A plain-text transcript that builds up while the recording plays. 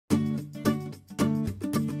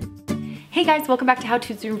Hey guys, welcome back to How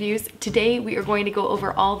To's and Reviews. Today we are going to go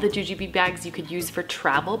over all the JuJuBe bags you could use for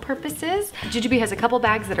travel purposes. JuJuBe has a couple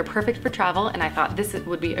bags that are perfect for travel, and I thought this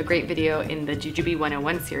would be a great video in the JuJuBe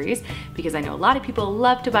 101 series because I know a lot of people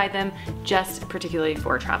love to buy them just particularly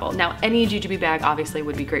for travel. Now, any JuJuBe bag obviously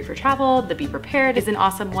would be great for travel. The Be Prepared is an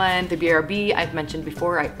awesome one. The BRB I've mentioned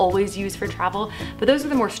before, I always use for travel, but those are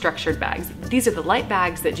the more structured bags. These are the light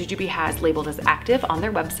bags that JuJuBe has labeled as active on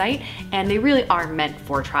their website, and they really are meant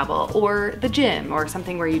for travel or the gym or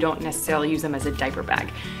something where you don't necessarily use them as a diaper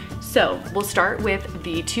bag. So we'll start with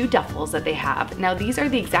the two duffels that they have. Now these are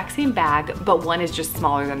the exact same bag, but one is just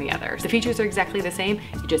smaller than the other. The features are exactly the same,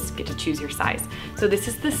 you just get to choose your size. So this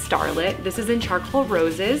is the Starlet. This is in charcoal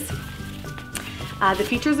roses. The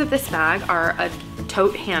features of this bag are a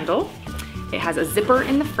tote handle. It has a zipper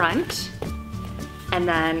in the front and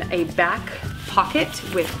then a back pocket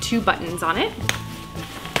with two buttons on it.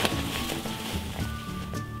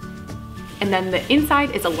 And then the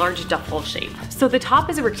inside is a large duffel shape. So the top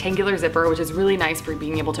is a rectangular zipper, which is really nice for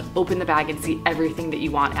being able to open the bag and see everything that you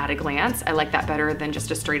want at a glance. I like that better than just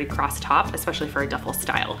a straight across top, especially for a duffel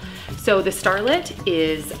style. So the Starlet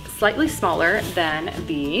is slightly smaller than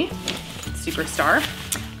the Superstar.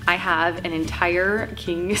 I have an entire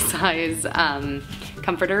king size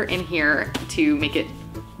comforter in here to make it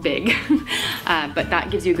big, but that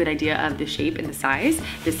gives you a good idea of the shape and the size.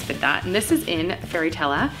 This fit that, and this is in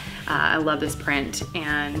Fairytella. I love this print,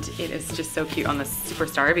 and it is just so cute on the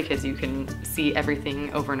Superstar because you can see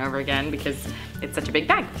everything over and over again because it's such a big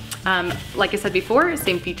bag. Like I said before,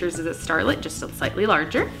 same features as a Starlet, just slightly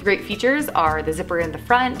larger. Great features are the zipper in the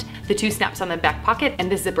front, the two snaps on the back pocket, and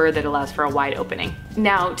this zipper that allows for a wide opening.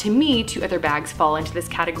 Now, to me, two other bags fall into this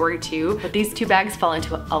category too, but these two bags fall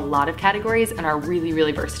into a lot of categories and are really,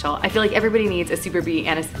 really versatile. I feel like everybody needs a Super Bee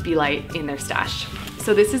and a Bee Light in their stash.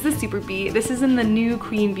 So this is the Super Bee. This is in the new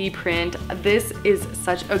Queen Bee print. This is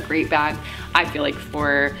such a great bag, I feel like,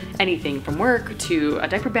 for anything from work to a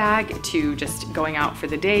diaper bag to just going out for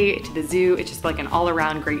the day to the zoo. It's just like an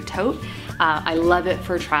all-around great tote. I love it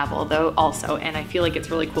for travel though also, and I feel like it's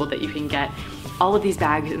really cool that you can get all of these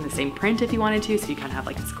bags in the same print if you wanted to, so you kind of have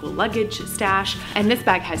like this cool luggage stash. And this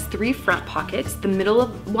bag has three front pockets. The middle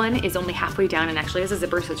of one is only halfway down and actually has a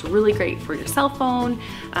zipper, so it's really great for your cell phone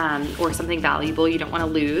or something valuable you don't want to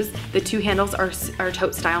lose. The two handles are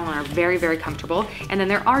tote style and are very, very comfortable. And then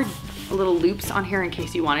there are little loops on here in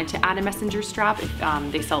case you wanted to add a messenger strap.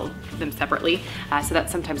 They sell them separately, so that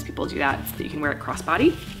sometimes people do that so that you can wear it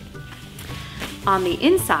crossbody. On the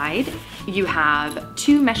inside, you have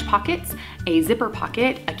two mesh pockets, a zipper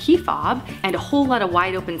pocket, a key fob, and a whole lot of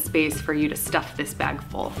wide open space for you to stuff this bag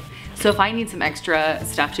full. So if I need some extra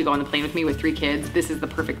stuff to go on the plane with me with 3 kids, this is the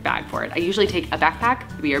perfect bag for it. I usually take a backpack,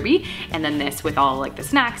 the BRB, and then this with all like the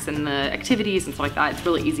snacks and the activities and stuff like that. It's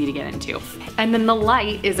really easy to get into. And then the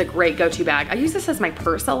Light is a great go-to bag. I use this as my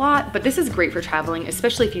purse a lot, but this is great for traveling,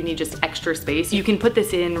 especially if you need just extra space. You can put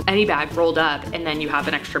this in any bag rolled up, and then you have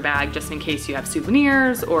an extra bag just in case you have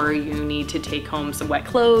souvenirs or you need to take home some wet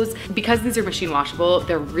clothes. Because these are machine washable,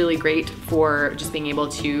 they're really great for just being able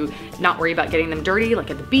to not worry about getting them dirty like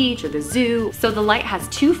at the beach or the zoo. So the Light has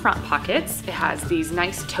 2 front pockets. It has these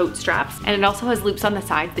nice tote straps, and it also has loops on the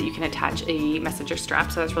sides that you can attach a messenger strap,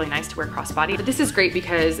 so that's really nice to wear crossbody. But this is great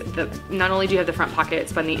because not only do you have the front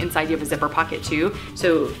pockets, but on the inside you have a zipper pocket too.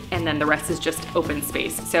 So, and then the rest is just open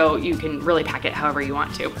space, so you can really pack it however you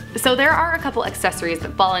want to. So there are a couple accessories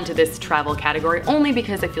that fall into this travel category only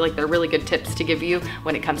because I feel like they're really good tips to give you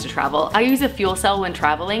when it comes to travel. I use a fuel cell when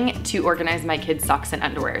traveling to organize my kids' socks and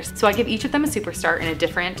underwears. So I give each of them a Superstar in a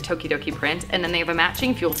different Tokidoki print, and then they have a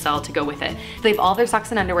matching fuel cell to go with it. They have all their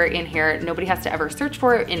socks and underwear in here. Nobody has to ever search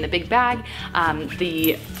for it in the big bag.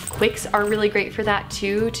 The Quicks are really great for that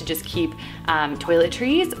too, to just keep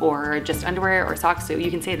toiletries or just underwear or socks, so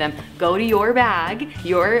you can say to them, go to your bag,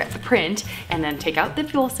 your print, and then take out the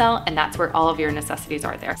fuel cell, and that's where all of your necessities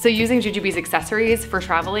are there. So using JuJuBe's accessories for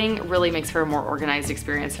traveling really makes for a more organized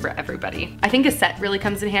experience for everybody. I think a set really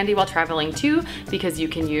comes in handy while traveling too, because you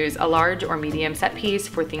can use a large or medium set piece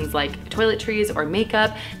for things like toiletries or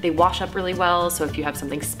makeup. They wash up really well, so if you have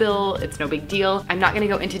something spill, it's no big deal. I'm not gonna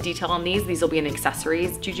go into detail on these. These will be an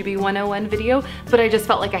accessories JuJuBe 101 video, but I just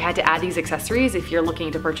felt like I had to add these accessories if you're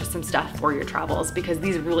looking to purchase some stuff for your travels, because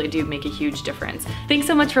these really do make a huge difference. Thanks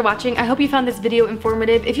so much for watching. I hope you found this video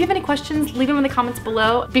informative. If you have any questions, leave them in the comments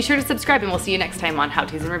below. Be sure to subscribe, and we'll see you next time on How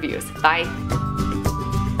To's and Reviews. Bye.